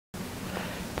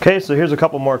Okay, so here's a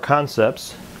couple more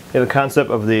concepts. We have the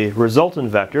concept of the resultant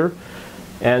vector,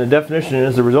 and the definition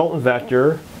is the resultant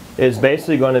vector is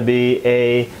basically going to be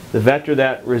the vector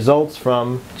that results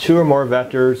from two or more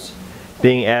vectors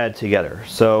being added together.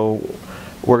 So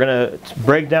we're going to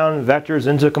break down vectors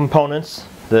into components,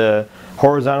 the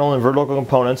horizontal and vertical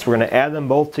components. We're going to add them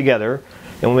both together,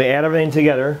 and when we add everything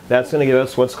together, that's going to give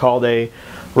us what's called a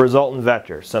resultant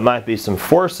vector. So it might be some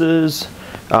forces,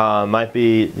 might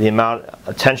be the amount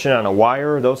of tension on a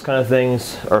wire, those kind of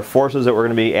things, or forces that we're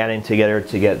going to be adding together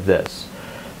to get this.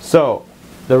 So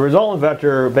the resultant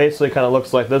vector basically kind of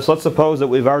looks like this. Let's suppose that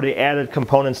we've already added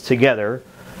components together,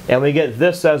 and we get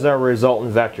this as our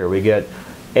resultant vector. We get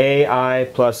AI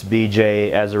plus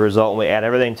BJ as a result, and we add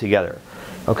everything together.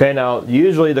 Okay, now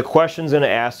usually the question is going to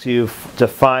ask you to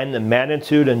find the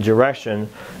magnitude and direction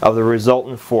of the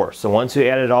resultant force. So once you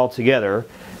add it all together,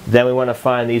 then we want to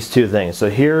find these two things.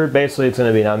 So here basically it's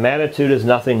going to be, now magnitude is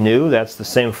nothing new. That's the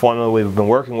same formula we've been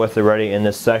working with already in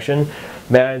this section.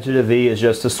 Magnitude of V is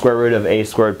just the square root of A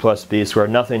squared plus B squared.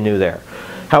 Nothing new there.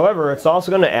 However, it's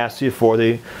also going to ask you for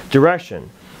the direction.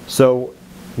 So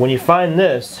when you find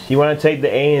this, you want to take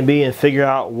the A and B and figure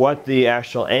out what the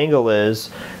actual angle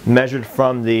is measured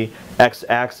from the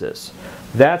x-axis.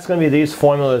 That's going to be these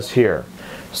formulas here.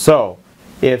 So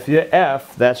if you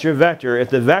F, that's your vector, if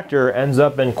the vector ends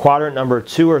up in quadrant number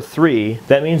 2 or 3,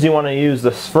 that means you want to use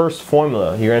this first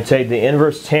formula. You're going to take the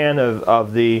inverse tan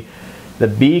of the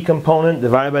B component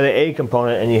divided by the A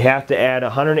component, and you have to add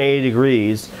 180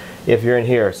 degrees if you're in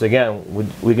here. So again,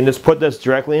 we can just put this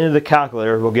directly into the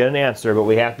calculator, we'll get an answer, but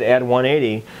we have to add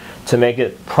 180 to make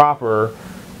it proper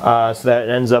so that it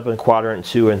ends up in quadrant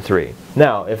 2 and 3.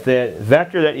 Now, if the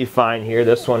vector that you find here,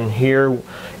 this one here,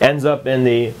 ends up in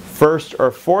the first or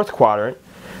fourth quadrant,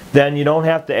 then you don't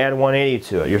have to add 180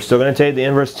 to it. You're still going to take the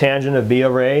inverse tangent of B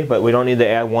over A, but we don't need to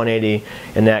add 180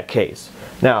 in that case.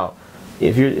 Now,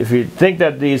 if you think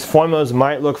that these formulas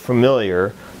might look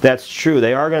familiar, that's true.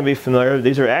 They are going to be familiar.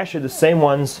 These are actually the same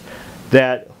ones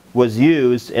that was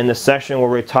used in the section where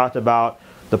we talked about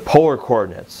the polar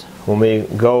coordinates. When we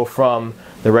go from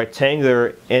the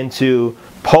rectangular into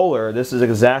polar, this is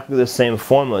exactly the same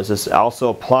formulas. This also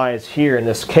applies here in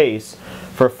this case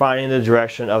for finding the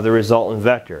direction of the resultant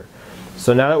vector.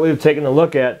 So now that we've taken a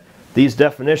look at these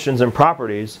definitions and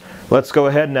properties, let's go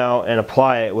ahead now and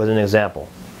apply it with an example.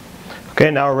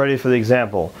 Okay, now we're ready for the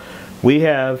example. We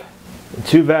have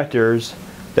two vectors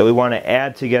that we want to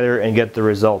add together and get the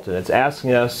result. And it's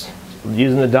asking us,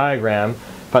 using the diagram,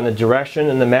 find the direction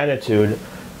and the magnitude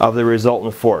of the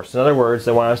resultant force. In other words,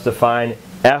 they want us to find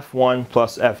F1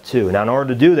 plus F2. Now in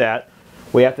order to do that,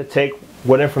 we have to take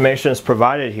what information is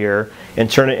provided here and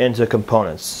turn it into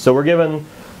components. So we're given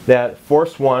that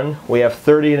force 1, we have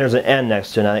 30 and there's an N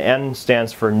next to it. Now the N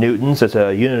stands for newtons. It's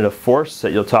a unit of force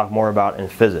that you'll talk more about in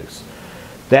physics.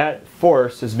 That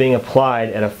force is being applied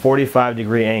at a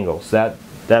 45-degree angle. So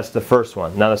that's the first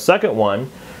one. Now the second one,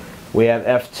 we have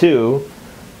F2.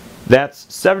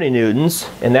 That's 70 newtons,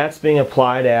 and that's being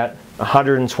applied at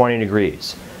 120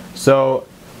 degrees. So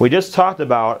we just talked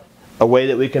about a way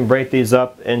that we can break these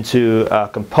up into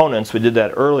components. We did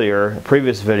that earlier in a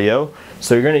previous video.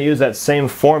 So you're going to use that same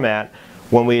format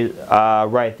when we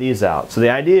write these out. So the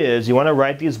idea is you want to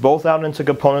write these both out into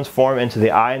components form, into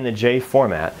the I and the J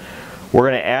format. We're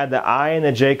going to add the I and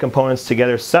the J components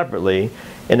together separately,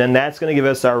 and then that's going to give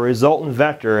us our resultant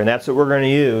vector, and that's what we're going to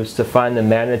use to find the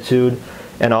magnitude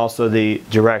and also the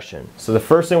direction. So the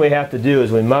first thing we have to do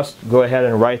is we must go ahead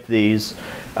and write these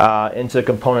into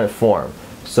component form.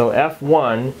 So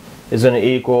F1 is going to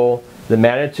equal the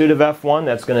magnitude of F1,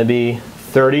 that's going to be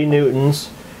 30 newtons,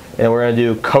 and we're going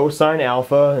to do cosine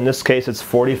alpha, in this case it's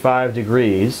 45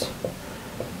 degrees.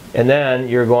 And then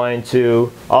you're going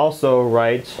to also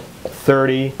write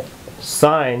 30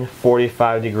 sine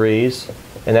 45 degrees,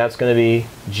 and that's going to be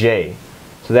J.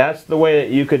 So that's the way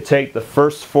that you could take the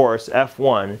first force,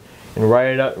 F1, and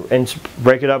write it up and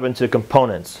break it up into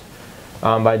components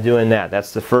by doing that.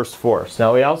 That's the first force.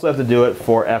 Now we also have to do it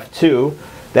for F2.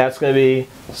 That's going to be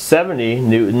 70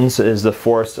 newtons is the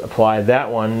force applied,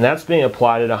 that one. And that's being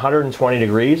applied at 120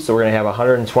 degrees, so we're going to have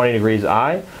 120 degrees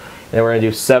I. And then we're going to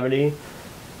do 70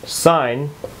 sine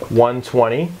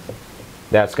 120,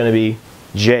 that's going to be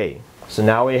J. So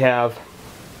now we have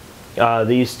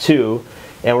these two,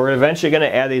 and we're eventually going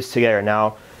to add these together.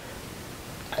 Now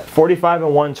 45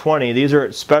 and 120, these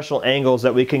are special angles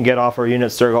that we can get off our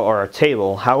unit circle or our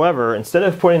table. However, instead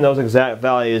of putting those exact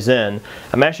values in,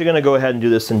 I'm actually going to go ahead and do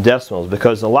this in decimals,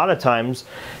 because a lot of times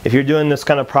if you're doing this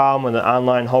kind of problem with an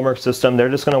online homework system, they're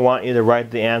just going to want you to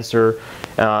write the answer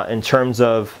in terms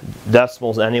of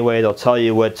decimals anyway. They'll tell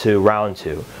you what to round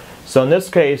to. So in this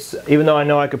case, even though I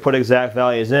know I could put exact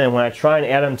values in, when I try and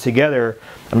add them together,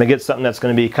 I'm going to get something that's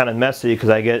going to be kind of messy because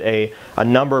I get a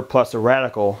number plus a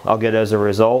radical I'll get as a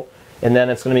result. And then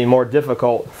it's going to be more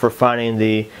difficult for finding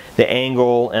the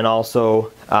angle and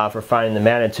also for finding the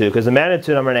magnitude. Because the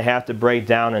magnitude I'm going to have to break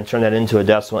down and turn that into a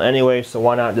decimal anyway, so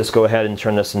why not just go ahead and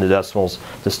turn this into decimals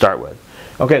to start with.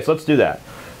 Okay, so let's do that.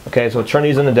 Okay, so we'll turn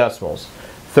these into decimals.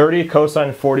 30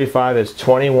 cosine 45 is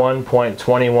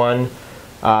 21.21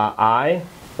 I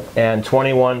and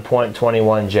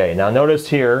 21.21 J. Now notice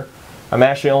here, I'm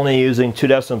actually only using 2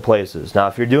 decimal places. Now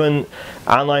if you're doing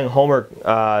online homework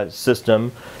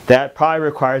system, that probably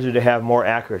requires you to have more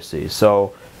accuracy.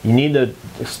 So you need to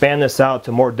expand this out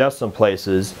to more decimal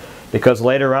places, because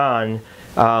later on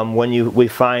when we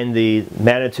find the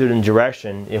magnitude and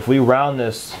direction, if we round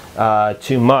this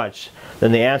too much,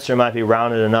 then the answer might be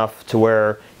rounded enough to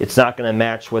where it's not going to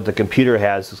match what the computer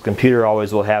has, because the computer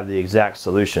always will have the exact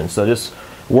solution. So just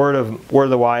word of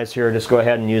the wise here, just go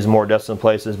ahead and use more decimal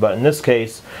places. But in this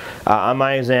case, on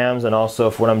my exams and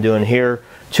also for what I'm doing here,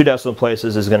 2 decimal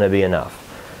places is going to be enough.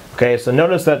 Okay, so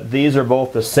notice that these are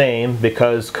both the same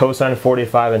because cosine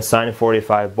 45 and sine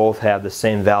 45 both have the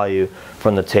same value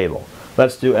from the table.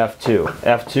 Let's do F2.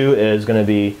 F2 is going to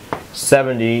be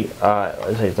 70,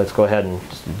 let's go ahead and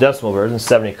just do decimal version,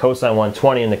 70 cosine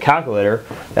 120 in the calculator.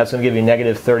 That's going to give you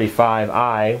negative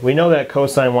 35i. We know that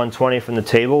cosine 120 from the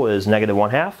table is negative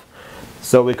 1/2,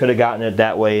 so we could have gotten it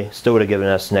that way, still would have given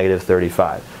us negative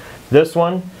 35. This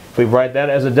one, if we write that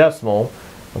as a decimal,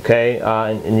 okay,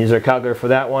 and use our calculator for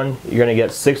that one, you're going to get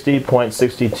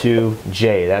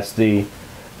 60.62J. That's the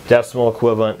decimal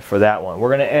equivalent for that one. We're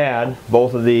going to add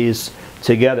both of these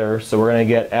together, so we're going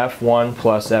to get F1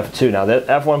 plus F2. Now that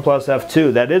F1 plus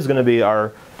F2, that is going to be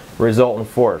our resultant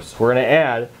force. We're going to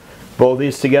add both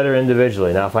these together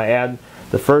individually. Now if I add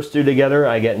the first 2 together,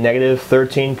 I get negative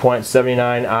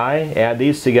 13.79I. Add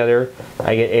these together,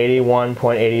 I get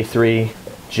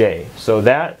 81.83J. So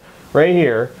that right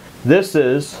here, this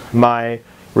is my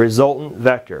resultant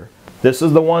vector. This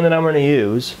is the one that I'm going to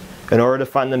use in order to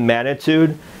find the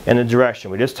magnitude and the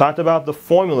direction. We just talked about the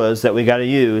formulas that we got to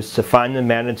use to find the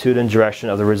magnitude and direction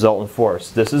of the resultant force.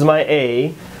 This is my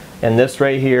A, and this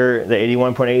right here, the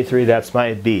 81.83, that's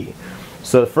my B.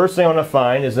 So the first thing I want to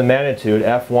find is the magnitude,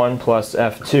 F1 plus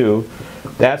F2.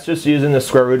 That's just using the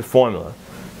square root formula.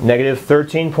 Negative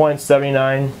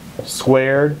 13.79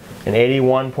 squared and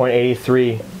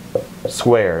 81.83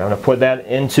 squared. I'm going to put that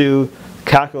into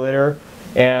calculator,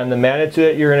 and the magnitude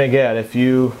that you're going to get, if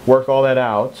you work all that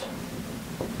out,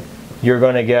 you're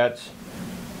going to get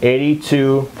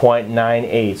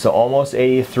 82.98, so almost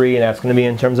 83, and that's going to be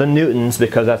in terms of newtons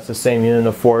because that's the same unit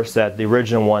of force that the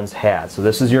original ones had. So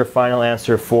this is your final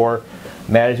answer for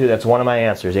magnitude. That's one of my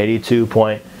answers,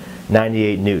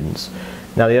 82.98 newtons.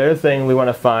 Now the other thing we want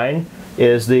to find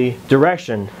is the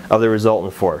direction of the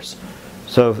resultant force.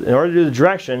 So in order to do the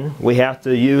direction, we have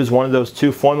to use one of those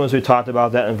 2 formulas we talked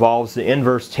about that involves the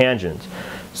inverse tangent.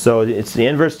 So it's the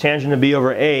inverse tangent of B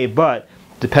over A, but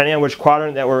depending on which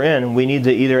quadrant that we're in, we need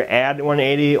to either add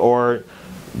 180 or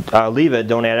leave it,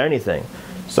 don't add anything.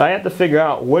 So I have to figure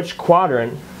out which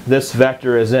quadrant this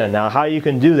vector is in. Now how you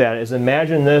can do that is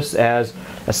imagine this as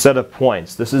a set of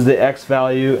points. This is the x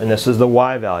value and this is the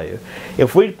y value.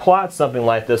 If we plot something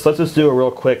like this, let's just do a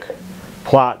real quick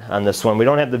plot on this one. We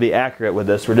don't have to be accurate with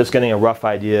this, we're just getting a rough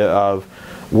idea of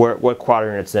what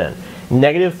quadrant it's in.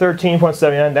 Negative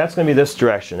 13.79, that's going to be this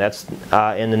direction. That's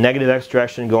in the negative x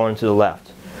direction going to the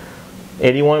left.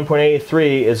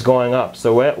 81.83 is going up.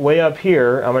 So way up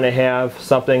here, I'm going to have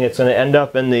something that's going to end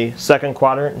up in the second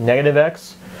quadrant, negative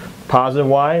x, positive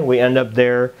y. We end up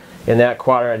there in that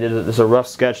quadrant. I did this a rough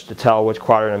sketch to tell which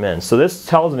quadrant I'm in. So this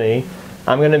tells me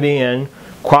I'm going to be in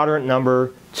quadrant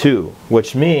number 2,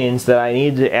 which means that I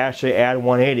need to actually add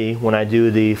 180 when I do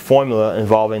the formula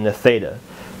involving the theta.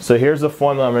 So here's the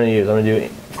formula I'm going to use. I'm going to do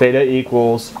theta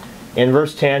equals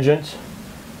inverse tangent.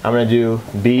 I'm going to do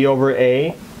B over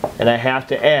A, and I have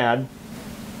to add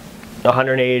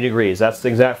 180 degrees. That's the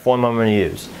exact formula I'm going to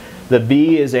use. The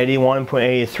B is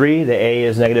 81.83, the A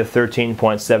is negative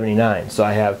 13.79. So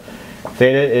I have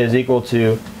theta is equal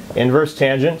to inverse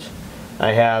tangent.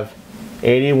 I have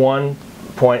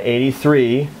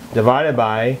 81.83 divided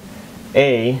by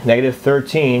A, negative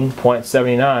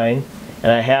 13.79,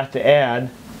 and I have to add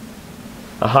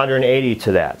 180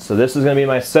 to that. So this is going to be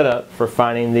my setup for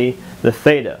finding the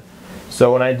theta.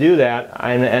 So when I do that,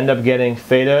 I'm going to end up getting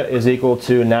theta is equal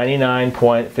to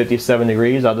 99.57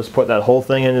 degrees. I'll just put that whole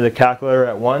thing into the calculator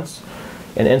at once,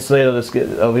 and instantly it'll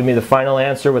give me the final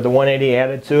answer with the 180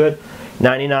 added to it.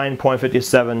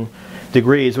 99.57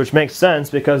 degrees, which makes sense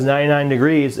because 99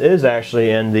 degrees is actually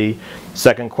in the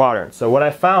second quadrant. So what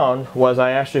I found was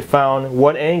I actually found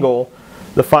what angle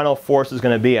the final force is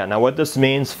going to be at. Now what this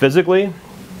means physically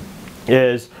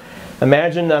is,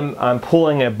 imagine I'm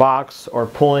pulling a box or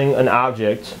pulling an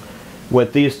object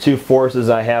with these two forces.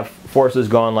 I have forces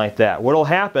going like that. What will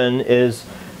happen is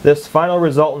this final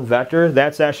resultant vector,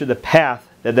 that's actually the path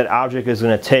that that object is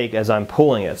going to take as I'm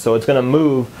pulling it. So it's going to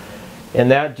move in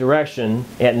that direction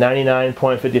at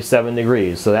 99.57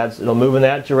 degrees. So it'll move in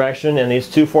that direction, and these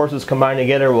two forces combined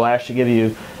together will actually give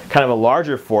you kind of a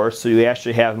larger force, so you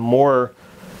actually have more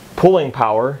pulling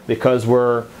power because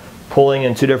we're pulling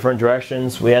in two different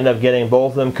directions. We end up getting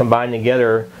both of them combined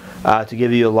together to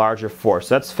give you a larger force.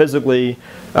 That's physically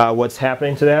what's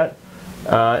happening to that.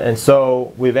 And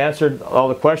so we've answered all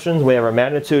the questions. We have our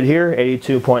magnitude here,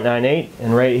 82.98,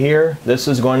 and right here, this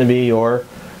is going to be your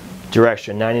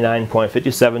direction,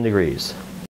 99.57 degrees.